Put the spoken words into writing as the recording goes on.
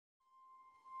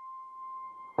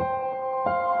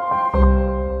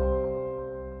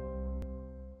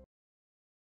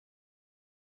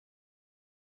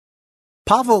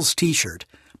Pavel's T-shirt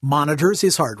monitors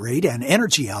his heart rate and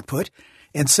energy output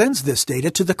and sends this data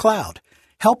to the cloud,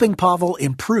 helping Pavel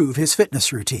improve his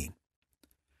fitness routine.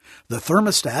 The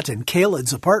thermostat in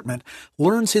Khaled's apartment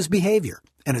learns his behavior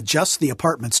and adjusts the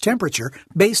apartment's temperature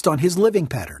based on his living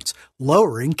patterns,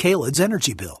 lowering Khaled's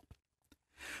energy bill.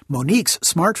 Monique's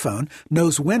smartphone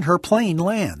knows when her plane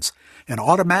lands and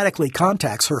automatically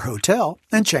contacts her hotel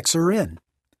and checks her in.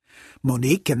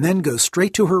 Monique can then go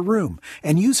straight to her room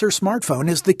and use her smartphone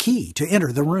as the key to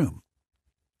enter the room.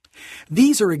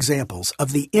 These are examples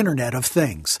of the Internet of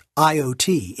Things,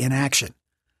 IoT, in action.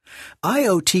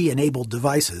 IoT-enabled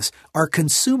devices are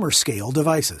consumer-scale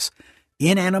devices,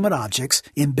 inanimate objects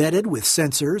embedded with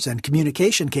sensors and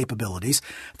communication capabilities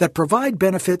that provide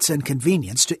benefits and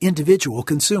convenience to individual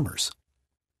consumers.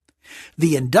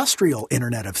 The Industrial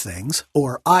Internet of Things,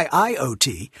 or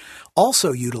IIoT,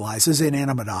 also utilizes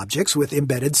inanimate objects with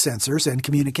embedded sensors and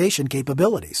communication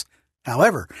capabilities.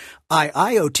 However,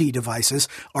 IIoT devices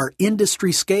are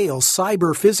industry-scale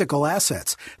cyber-physical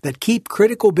assets that keep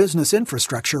critical business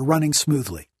infrastructure running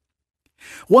smoothly.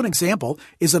 One example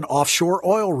is an offshore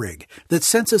oil rig that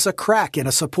senses a crack in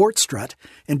a support strut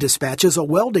and dispatches a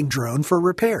welding drone for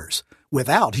repairs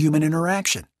without human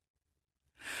interaction.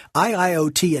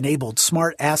 IIoT-enabled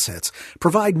smart assets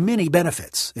provide many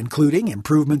benefits, including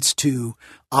improvements to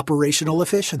operational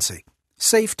efficiency,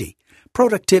 safety,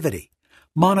 productivity,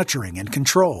 monitoring and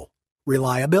control,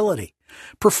 reliability,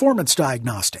 performance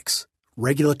diagnostics,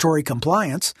 regulatory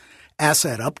compliance,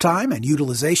 asset uptime and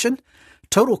utilization,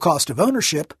 total cost of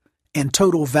ownership, and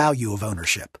total value of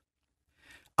ownership.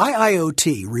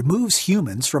 IIoT removes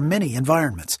humans from many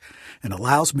environments and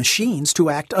allows machines to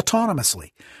act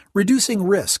autonomously, reducing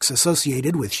risks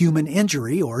associated with human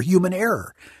injury or human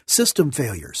error, system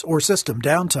failures, or system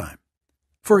downtime.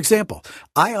 For example,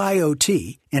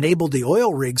 IIoT enabled the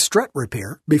oil rig strut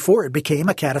repair before it became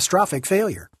a catastrophic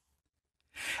failure.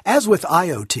 As with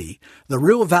IoT, the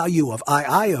real value of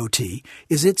IIoT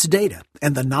is its data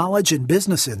and the knowledge and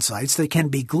business insights that can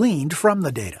be gleaned from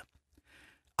the data.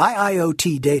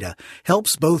 IIoT data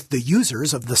helps both the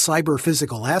users of the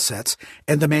cyber-physical assets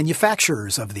and the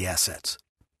manufacturers of the assets.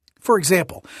 For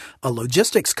example, a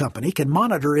logistics company can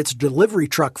monitor its delivery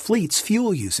truck fleet's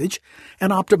fuel usage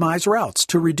and optimize routes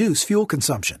to reduce fuel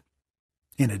consumption.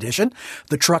 In addition,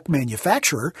 the truck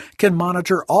manufacturer can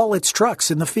monitor all its trucks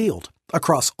in the field,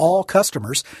 across all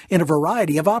customers in a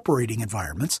variety of operating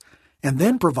environments, and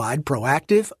then provide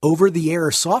proactive,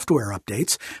 over-the-air software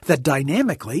updates that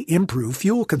dynamically improve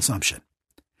fuel consumption.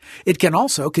 It can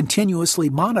also continuously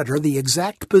monitor the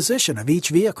exact position of each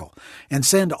vehicle and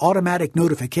send automatic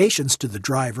notifications to the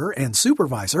driver and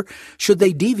supervisor should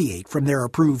they deviate from their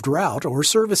approved route or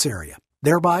service area,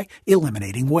 thereby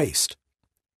eliminating waste.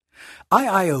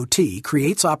 IIoT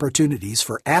creates opportunities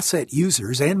for asset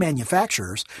users and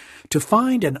manufacturers to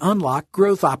find and unlock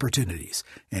growth opportunities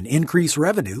and increase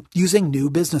revenue using new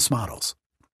business models.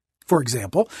 For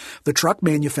example, the truck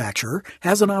manufacturer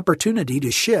has an opportunity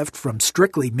to shift from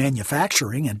strictly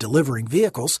manufacturing and delivering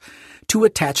vehicles to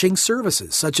attaching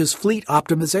services such as fleet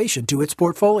optimization to its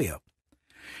portfolio.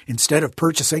 Instead of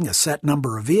purchasing a set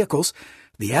number of vehicles,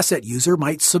 the asset user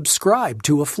might subscribe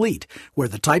to a fleet where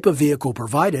the type of vehicle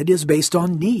provided is based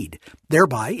on need,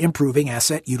 thereby improving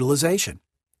asset utilization.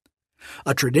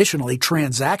 A traditionally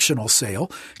transactional sale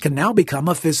can now become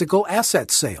a physical asset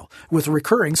sale with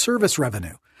recurring service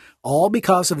revenue, all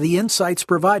because of the insights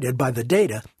provided by the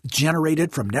data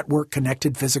generated from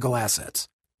network-connected physical assets.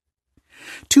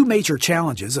 Two major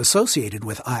challenges associated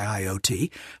with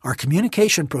IIoT are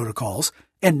communication protocols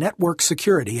and network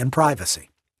security and privacy.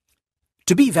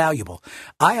 To be valuable,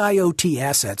 IIoT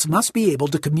assets must be able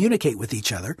to communicate with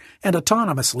each other and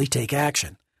autonomously take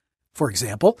action. For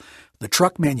example, the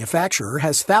truck manufacturer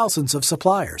has thousands of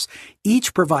suppliers,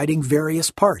 each providing various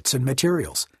parts and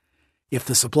materials. If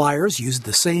the suppliers use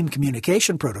the same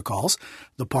communication protocols,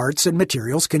 the parts and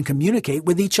materials can communicate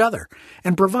with each other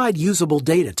and provide usable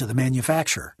data to the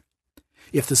manufacturer.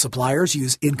 If the suppliers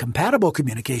use incompatible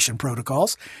communication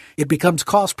protocols, it becomes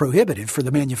cost-prohibitive for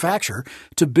the manufacturer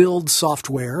to build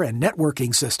software and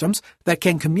networking systems that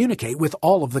can communicate with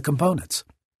all of the components.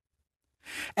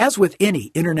 As with any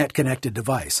Internet-connected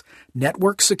device,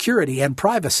 network security and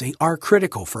privacy are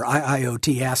critical for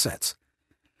IIoT assets.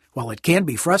 While it can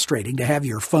be frustrating to have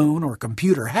your phone or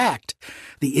computer hacked,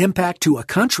 the impact to a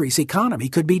country's economy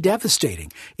could be devastating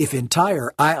if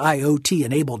entire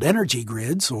IIoT-enabled energy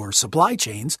grids or supply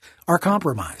chains are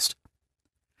compromised.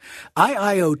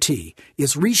 IIoT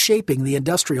is reshaping the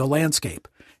industrial landscape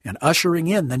and ushering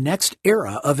in the next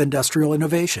era of industrial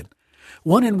innovation,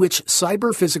 one in which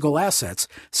cyber-physical assets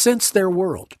sense their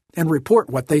world and report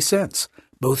what they sense,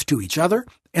 both to each other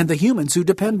and the humans who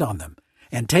depend on them,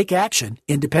 and take action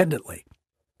independently.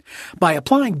 By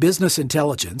applying business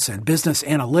intelligence and business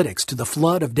analytics to the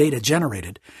flood of data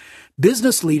generated,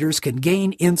 business leaders can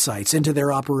gain insights into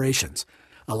their operations,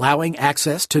 allowing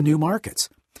access to new markets,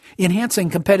 enhancing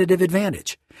competitive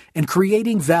advantage, and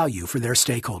creating value for their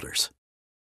stakeholders.